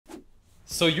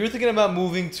So you're thinking about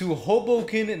moving to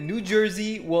Hoboken, New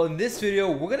Jersey? Well, in this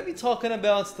video, we're going to be talking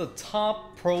about the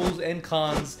top pros and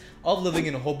cons of living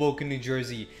in Hoboken, New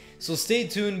Jersey. So stay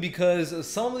tuned because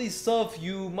some of these stuff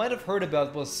you might have heard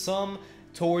about, but some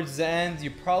towards the end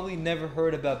you probably never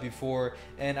heard about before,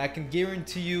 and I can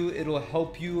guarantee you it'll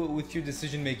help you with your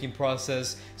decision-making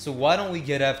process. So why don't we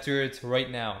get after it right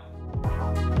now?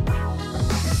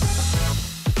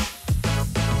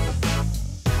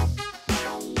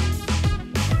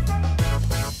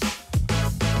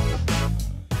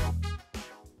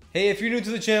 Hey, if you're new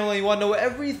to the channel and you want to know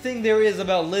everything there is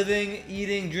about living,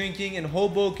 eating, drinking in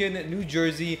Hoboken, New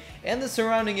Jersey, and the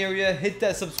surrounding area, hit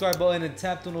that subscribe button and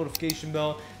tap the notification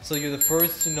bell so you're the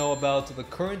first to know about the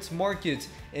current market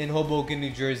in Hoboken,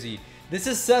 New Jersey. This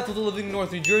is Seth with the Living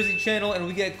North New Jersey channel, and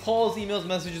we get calls, emails,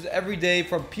 messages every day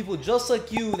from people just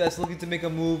like you that's looking to make a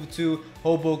move to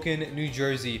Hoboken, New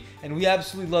Jersey. And we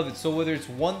absolutely love it. So whether it's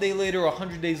 1 day later or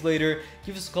 100 days later,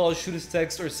 give us a call, shoot us a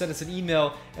text, or send us an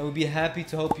email, and we'll be happy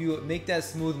to help you make that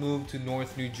smooth move to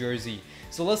North New Jersey.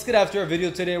 So let's get after our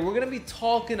video today. We're going to be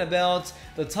talking about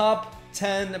the top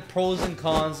 10 pros and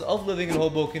cons of living in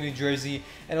Hoboken, New Jersey.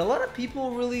 And a lot of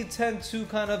people really tend to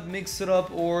kind of mix it up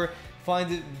or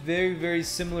find it very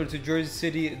similar to Jersey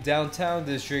City downtown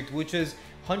district, which is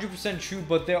 100% true,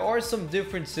 but there are some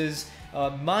differences,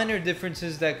 minor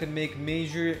differences that could make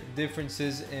major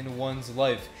differences in one's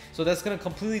life. So that's going to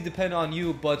completely depend on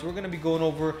you, but we're going to be going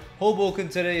over Hoboken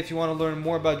today. If you want to learn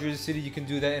more about Jersey City, you can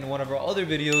do that in one of our other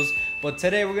videos, but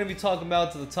today we're going to be talking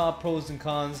about the top pros and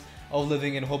cons of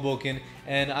living in Hoboken,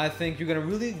 and I think you're going to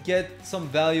really get some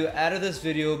value out of this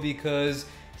video because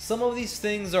some of these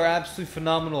things are absolutely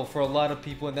phenomenal for a lot of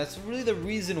people, and that's really the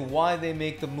reason why they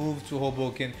make the move to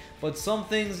Hoboken. But some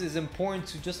things is important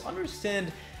to just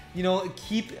understand, you know,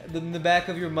 keep them in the back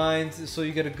of your mind so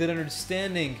you get a good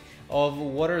understanding of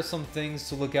what are some things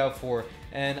to look out for.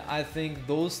 And I think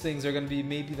those things are going to be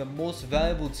maybe the most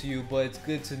valuable to you, but it's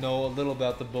good to know a little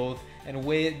about the both and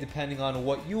weigh it depending on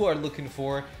what you are looking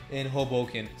for in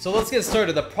Hoboken. So let's get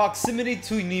started. The proximity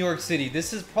to New York City.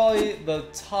 This is probably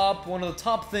one of the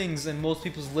top things in most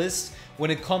people's lists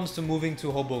when it comes to moving to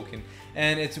Hoboken.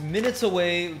 And it's minutes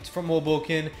away from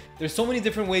Hoboken. There's so many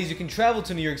different ways you can travel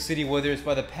to New York City, whether it's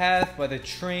by the path, by the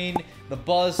train, the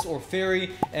bus, or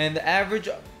ferry. And the average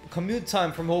commute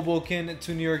time from Hoboken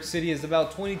to New York City is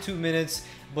about 22 minutes,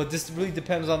 but this really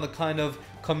depends on the kind of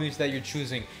commute that you're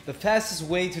choosing. The fastest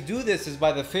way to do this is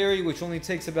by the ferry, which only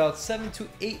takes about 7 to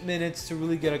 8 minutes to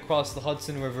really get across the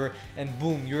Hudson River, and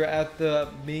boom, you're at the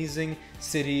amazing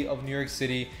city of New York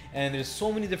City. And there's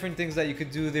so many different things that you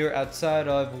could do there outside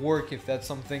of work if that's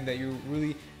something that you're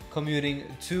really commuting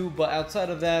to. But outside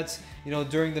of that, you know,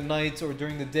 during the night or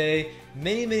during the day,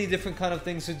 many different kind of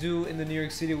things to do in the New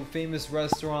York City with famous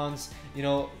restaurants, you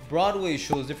know, Broadway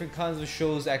shows, different kinds of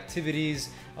shows, activities,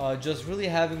 just really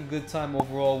having a good time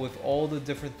overall with all the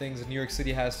different things that New York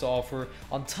City has to offer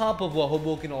on top of what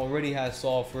Hoboken already has to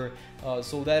offer.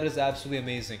 So that is absolutely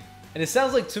amazing. And it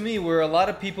sounds like to me where a lot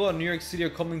of people in New York City are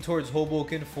coming towards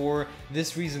Hoboken for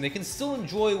this reason. They can still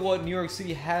enjoy what New York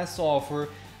City has to offer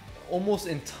almost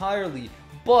entirely,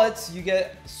 but you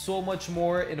get so much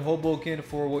more in Hoboken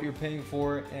for what you're paying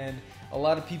for, and a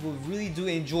lot of people really do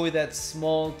enjoy that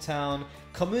small town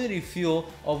community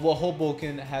feel of what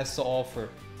Hoboken has to offer.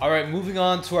 Alright, moving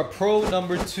on to our pro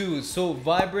number 2. So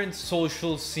vibrant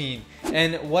social scene.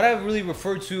 And what I really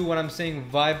refer to when I'm saying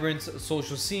vibrant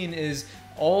social scene is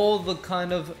all the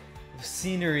kind of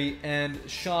scenery and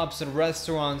shops and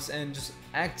restaurants and just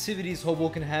activities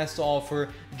Hoboken has to offer,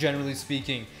 generally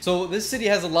speaking. So this city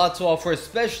has a lot to offer,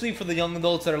 especially for the young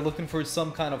adults that are looking for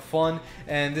some kind of fun.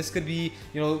 And this could be,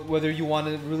 you know, whether you want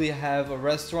to really have a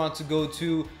restaurant to go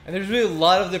to, and there's really a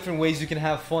lot of different ways you can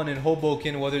have fun in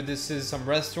Hoboken, whether this is some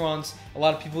restaurants. A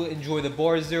lot of people enjoy the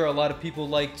bars there. A lot of people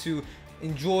like to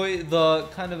enjoy the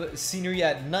kind of scenery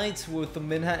at night with the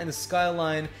Manhattan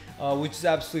skyline, which is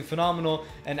absolutely phenomenal.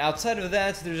 And outside of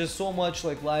that, there's just so much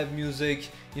like live music,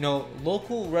 you know,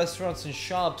 local restaurants and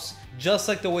shops, just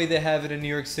like the way they have it in New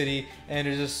York City. And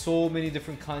there's just so many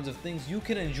different kinds of things you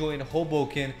can enjoy in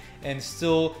Hoboken and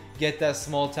still get that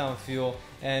small town feel.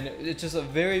 And it's just a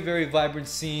very vibrant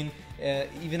scene,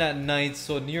 even at night.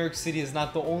 So New York City is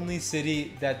not the only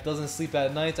city that doesn't sleep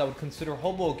at night. I would consider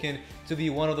Hoboken to be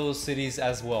one of those cities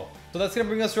as well. So that's going to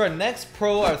bring us to our next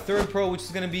pro, our third pro, which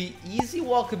is going to be easy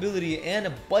walkability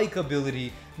and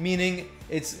bikeability, meaning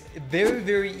it's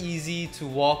very easy to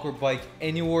walk or bike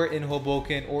anywhere in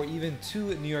Hoboken or even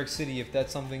to New York City if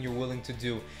that's something you're willing to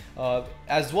do,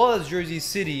 as well as Jersey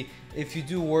City if you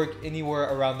do work anywhere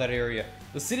around that area.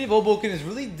 The city of Hoboken is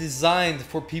really designed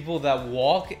for people that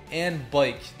walk and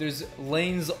bike. There's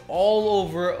lanes all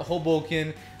over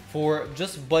Hoboken for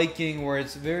just biking, where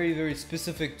it's very, very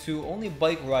specific to only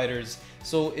bike riders.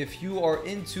 So if you are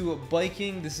into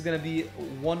biking, this is going to be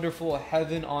wonderful,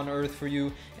 heaven on earth for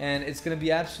you, and it's going to be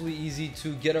absolutely easy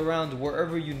to get around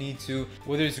wherever you need to,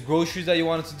 whether it's groceries that you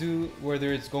wanted to do,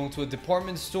 whether it's going to a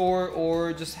department store,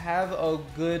 or just have a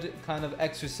good kind of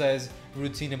exercise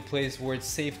routine in place where it's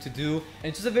safe to do. And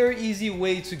it's just a very easy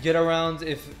way to get around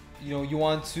if you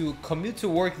want to commute to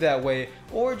work that way,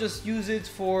 or just use it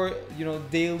for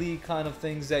daily kind of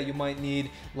things that you might need,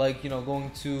 like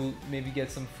going to maybe get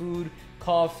some food,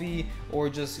 coffee, or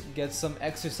just get some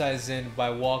exercise in by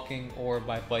walking or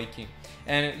by biking.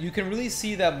 And you can really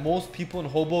see that most people in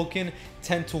Hoboken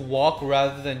tend to walk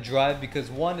rather than drive,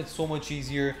 because one, it's so much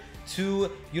easier.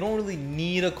 Two, you don't really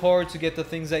need a car to get the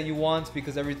things that you want,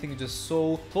 because everything is just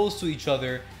so close to each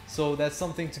other. So that's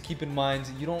something to keep in mind.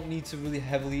 You don't need to really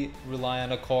heavily rely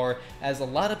on a car, as a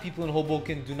lot of people in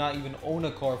Hoboken do not even own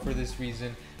a car for this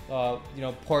reason.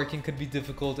 Parking could be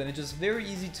difficult, and it's just very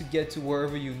easy to get to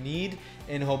wherever you need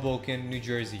in Hoboken, New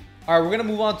Jersey. All right, we're gonna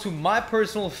move on to my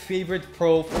personal favorite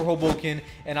pro for Hoboken,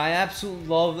 and I absolutely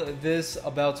love this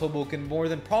about Hoboken more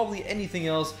than probably anything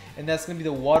else, and that's gonna be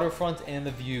the waterfront and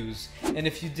the views. And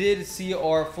if you did see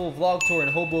our full vlog tour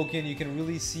in Hoboken, you can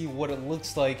really see what it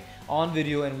looks like on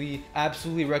video, and we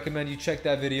absolutely recommend you check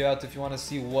that video out if you want to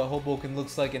see what Hoboken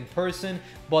looks like in person.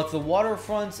 But the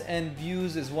waterfronts and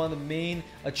views is one of the main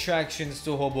attractions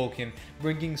to Hoboken,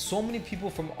 bringing so many people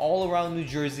from all around New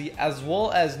Jersey as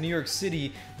well as New York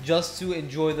City just to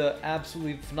enjoy the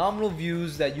absolutely phenomenal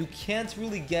views that you can't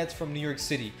really get from New York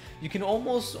City. You can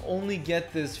almost only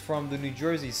get this from the New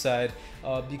Jersey side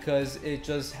because it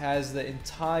just has the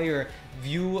entire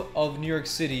view of New York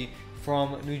City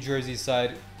from New Jersey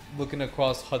side, looking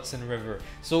across Hudson River.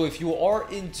 So if you are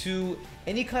into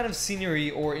any kind of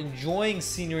scenery or enjoying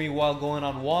scenery while going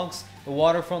on walks, the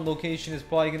waterfront location is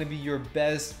probably going to be your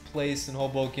best place in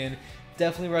Hoboken.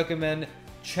 Definitely recommend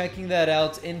checking that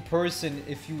out in person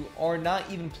if you are not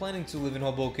even planning to live in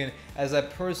Hoboken, as I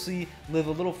personally live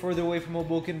a little further away from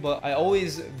Hoboken, but I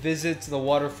always visit the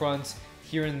waterfront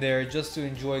here and there just to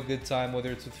enjoy a good time,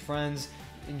 whether it's with friends,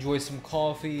 enjoy some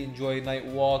coffee, enjoy a night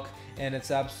walk, and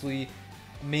it's absolutely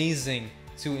amazing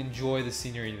to enjoy the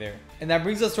scenery there. And that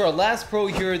brings us to our last pro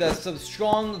here. That's the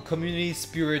strong community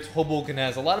spirit Hoboken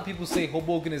has. A lot of people say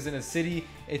Hoboken is in a city.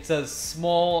 It's a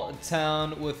small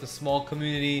town with a small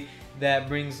community that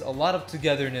brings a lot of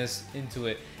togetherness into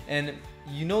it. And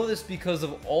you know this because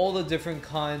of all the different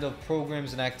kind of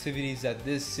programs and activities that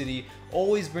this city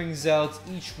always brings out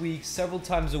each week, several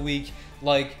times a week,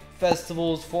 like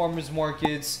festivals, farmers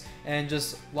markets, and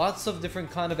just lots of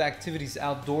different kind of activities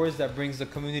outdoors that brings the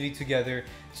community together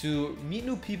to meet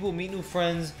new people, meet new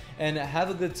friends, and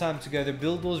have a good time together,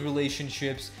 build those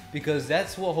relationships, because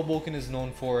that's what Hoboken is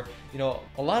known for. A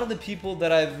lot of the people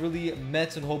that I've really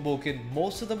met in Hoboken,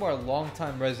 most of them are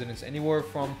long-time residents, anywhere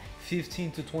from 15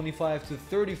 to 25 to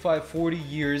 35, 40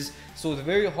 years. So it's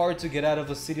very hard to get out of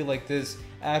a city like this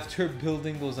after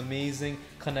building those amazing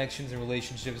connections and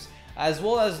relationships, as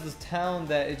well as this town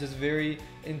that is just very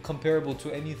incomparable to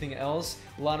anything else.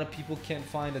 A lot of people can't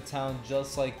find a town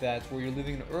just like that, where you're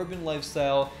living an urban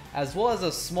lifestyle as well as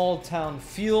a small town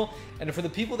feel. And for the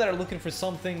people that are looking for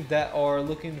something, that are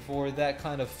looking for that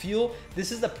kind of feel,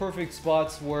 this is the perfect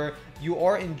spots where you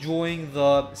are enjoying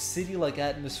the city-like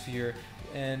atmosphere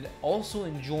and also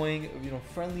enjoying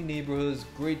friendly neighborhoods,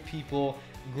 great people,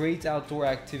 great outdoor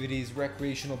activities,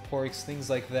 recreational parks, things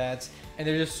like that. And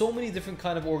there's just so many different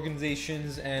kind of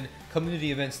organizations and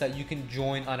community events that you can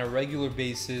join on a regular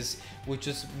basis, which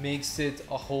just makes it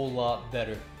a whole lot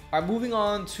better. All right, moving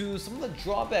on to some of the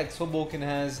drawbacks Hoboken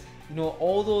has.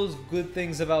 All those good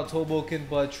things about Hoboken,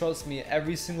 but trust me,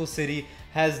 every single city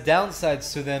has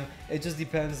downsides to them. It just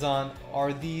depends on,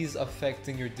 are these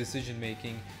affecting your decision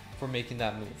making for making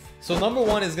that move. So number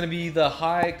one is going to be the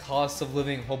high cost of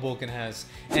living Hoboken has,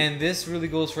 and this really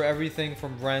goes for everything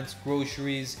from rent,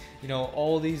 groceries,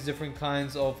 all these different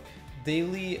kinds of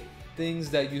daily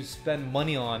things that you spend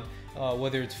money on,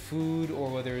 whether it's food or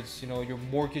whether it's your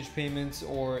mortgage payments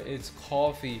or it's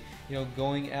coffee,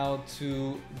 going out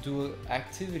to do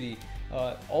activity.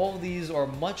 All of these are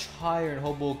much higher in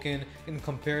Hoboken in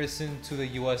comparison to the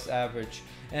US average.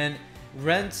 And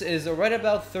rent is right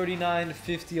about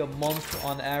 $39.50 a month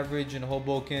on average in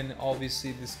Hoboken.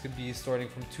 Obviously, this could be starting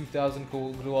from $2,000,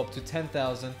 go up to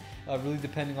 $10,000, really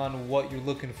depending on what you're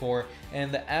looking for.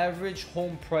 And the average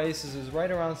home price is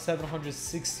right around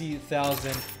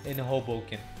 $760,000 in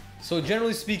Hoboken. So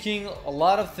generally speaking, a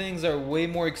lot of things are way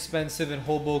more expensive in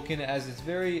Hoboken, as it's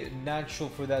very natural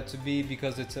for that to be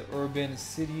because it's an urban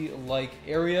city-like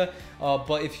area.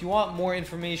 But if you want more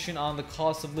information on the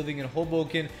cost of living in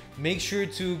Hoboken, make sure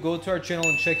to go to our channel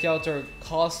and check out our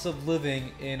cost of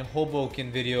living in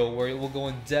Hoboken video, where it will go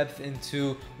in depth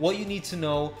into what you need to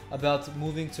know about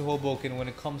moving to Hoboken when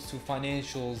it comes to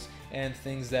financials and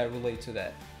things that relate to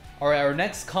that. Alright, our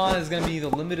next con is going to be the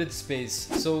limited space.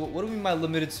 So what do we mean by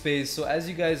limited space? So as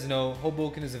you guys know,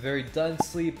 Hoboken is a very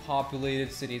densely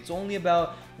populated city. It's only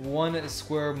about 1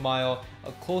 square mile,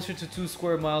 closer to 2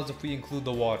 square miles if we include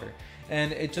the water.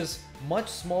 And it's just much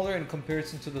smaller in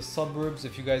comparison to the suburbs.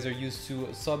 If you guys are used to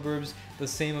suburbs, the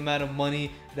same amount of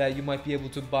money that you might be able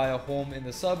to buy a home in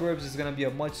the suburbs is going to be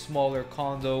a much smaller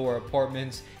condo or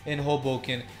apartment in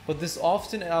Hoboken. But this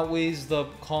often outweighs the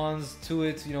cons to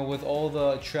it, you know, with all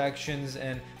the attractions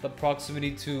and the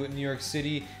proximity to New York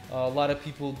City. A lot of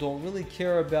people don't really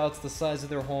care about the size of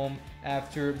their home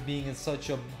after being in such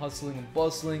a hustling and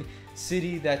bustling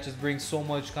city that just brings so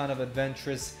much kind of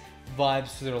adventurous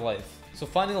vibes to their life. So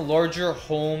finding a larger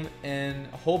home in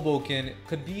Hoboken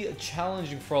could be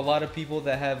challenging for a lot of people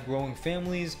that have growing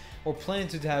families or plan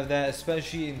to have that,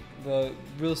 especially in the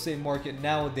real estate market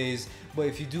nowadays. But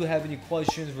if you do have any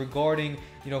questions regarding,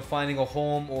 you know, finding a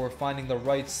home or finding the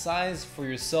right size for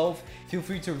yourself, feel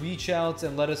free to reach out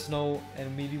and let us know,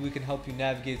 and maybe we can help you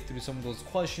navigate through some of those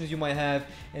questions you might have,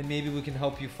 and maybe we can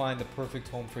help you find the perfect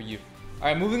home for you.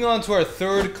 Alright, moving on to our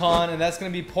third con, and that's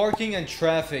going to be parking and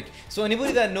traffic. So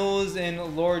anybody that knows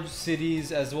in large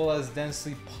cities as well as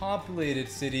densely populated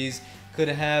cities could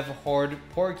have hard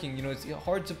parking. You know, it's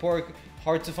hard to park,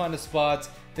 hard to find a spot,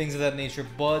 things of that nature.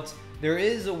 But there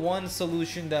is one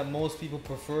solution that most people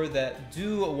prefer that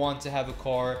do want to have a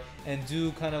car and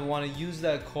do kind of want to use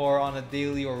that car on a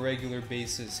daily or regular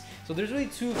basis. So there's really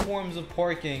two forms of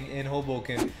parking in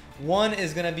Hoboken. One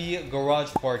is going to be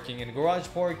garage parking, and garage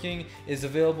parking is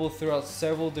available throughout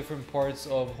several different parts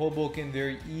of Hoboken,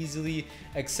 very easily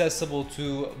accessible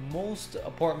to most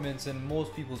apartments and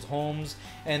most people's homes,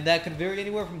 and that could vary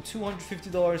anywhere from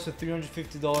 $250 to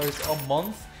 $350 a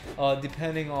month,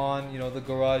 depending on, you know, the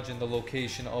garage and the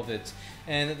location of it.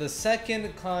 And the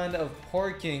second kind of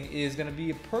parking is going to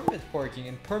be permit parking,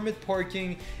 and permit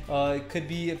parking could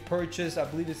be purchased, I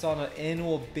believe it's on an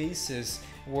annual basis,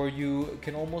 where you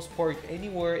can almost park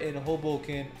anywhere in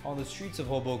Hoboken, on the streets of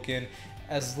Hoboken,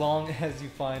 as long as you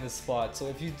find a spot. So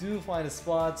if you do find a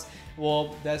spot,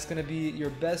 well, that's going to be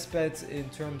your best bet in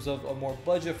terms of a more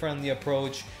budget-friendly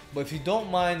approach. But if you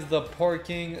don't mind the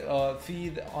parking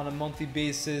fee on a monthly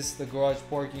basis the garage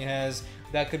parking has,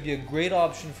 that could be a great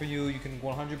option for you. You can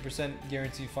 100%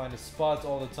 guarantee find a spot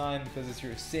all the time because it's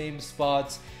your same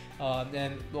spot.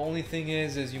 And the only thing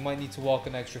is you might need to walk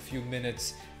an extra few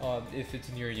minutes if it's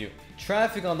near you.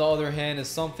 Traffic, on the other hand, is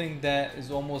something that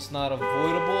is almost not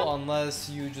avoidable unless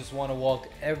you just want to walk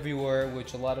everywhere,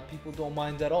 which a lot of people don't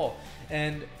mind at all.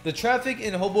 And the traffic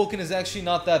in Hoboken is actually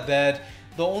not that bad.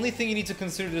 The only thing you need to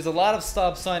consider, there's a lot of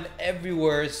stop sign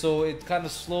everywhere, so it kind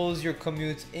of slows your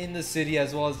commute in the city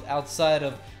as well as outside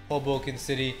of Hoboken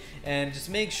City. And just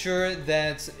make sure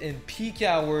that in peak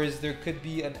hours there could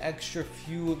be an extra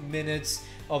few minutes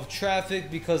of traffic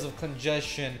because of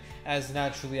congestion, as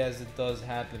naturally as it does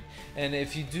happen. And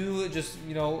if you do just,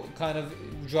 you know, kind of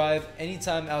drive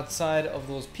anytime outside of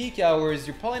those peak hours,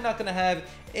 you're probably not going to have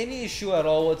any issue at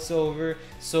all whatsoever.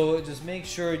 So just make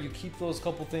sure you keep those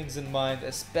couple things in mind,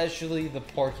 especially the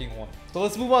parking one. So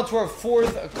let's move on to our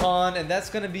fourth con, and that's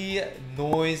going to be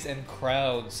noise and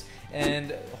crowds.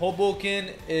 And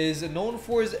Hoboken is known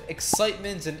for its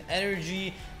excitement and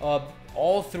energy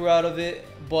all throughout of it.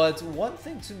 But one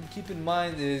thing to keep in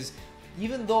mind is,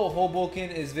 even though Hoboken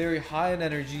is very high in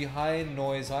energy, high in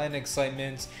noise, high in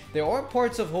excitement, there are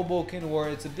parts of Hoboken where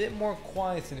it's a bit more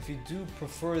quiet. And if you do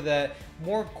prefer that,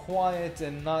 more quiet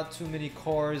and not too many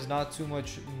cars, not too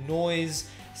much noise,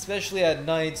 especially at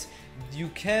night, you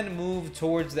can move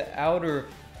towards the outer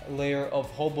layer of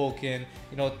Hoboken,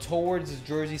 you know, towards the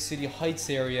Jersey City Heights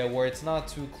area, where it's not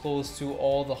too close to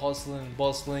all the hustling and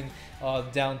bustling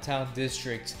downtown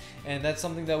district. And that's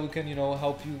something that we can, you know,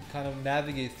 help you kind of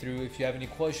navigate through. If you have any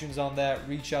questions on that,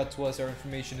 reach out to us. Our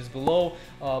information is below.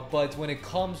 But when it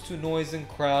comes to noise and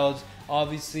crowds,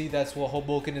 obviously that's what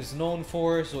Hoboken is known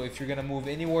for. So if you're gonna move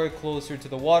anywhere closer to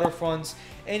the waterfronts,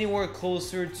 anywhere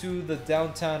closer to the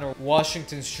downtown or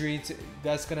Washington Street,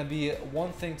 that's gonna be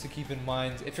one thing to keep in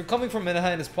mind. If you're coming from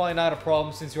Manhattan, it's probably not a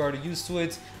problem since you're already used to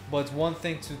it, but one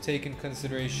thing to take in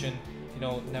consideration, you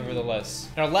know, nevertheless.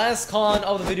 And our last con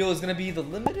of the video is going to be the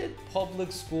limited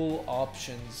public school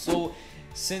options. So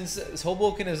since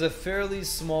Hoboken is a fairly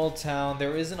small town,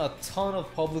 there isn't a ton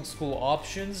of public school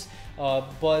options,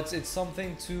 but it's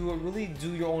something to really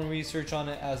do your own research on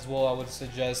it as well. I would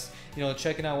suggest,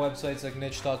 checking out websites like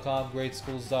niche.com,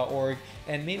 greatschools.org,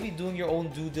 and maybe doing your own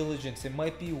due diligence. It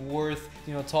might be worth,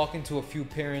 talking to a few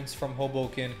parents from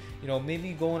Hoboken,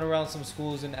 maybe going around some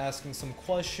schools and asking some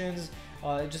questions.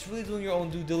 Just really doing your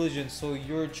own due diligence so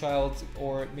your child,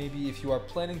 or maybe if you are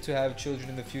planning to have children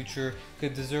in the future,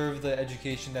 could deserve the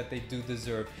education that they do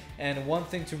deserve. And one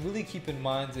thing to really keep in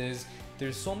mind is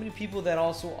there's so many people that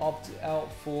also opt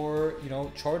out for,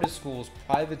 charter schools,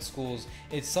 private schools.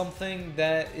 It's something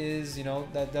that is,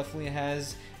 that definitely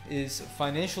has its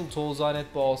financial tolls on it,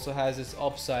 but also has its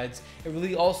upsides. It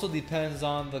really also depends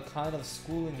on the kind of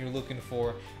schooling you're looking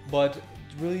for. But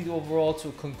really, overall,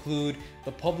 to conclude,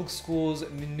 the public schools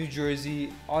in New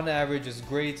Jersey on average is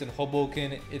great. In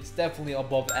Hoboken, it's definitely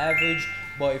above average.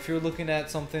 But if you're looking at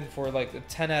something for like a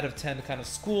 10 out of 10 kind of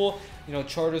school,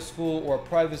 charter school or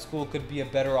private school could be a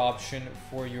better option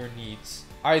for your needs.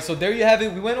 Alright, so there you have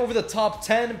it. We went over the top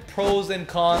 10 pros and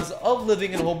cons of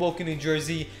living in Hoboken, New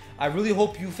Jersey. I really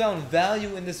hope you found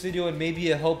value in this video and maybe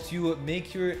it helped you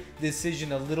make your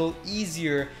decision a little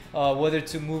easier, whether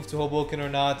to move to Hoboken or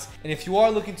not. And if you are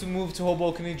looking to move to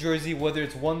Hoboken, New Jersey, whether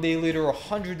it's 1 day later or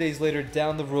 100 days later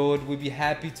down the road, we'd be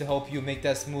happy to help you make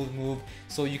that smooth move.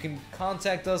 So you can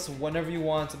contact us whenever you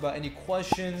want about any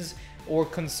questions or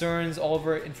concerns. All of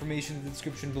our information in the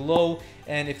description below.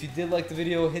 And if you did like the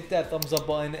video, hit that thumbs up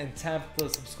button and tap the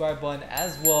subscribe button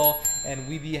as well, and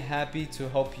we'd be happy to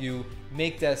help you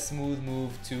make that smooth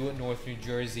move to North New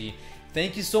Jersey.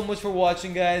 Thank you so much for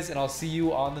watching, guys, and I'll see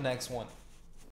you on the next one.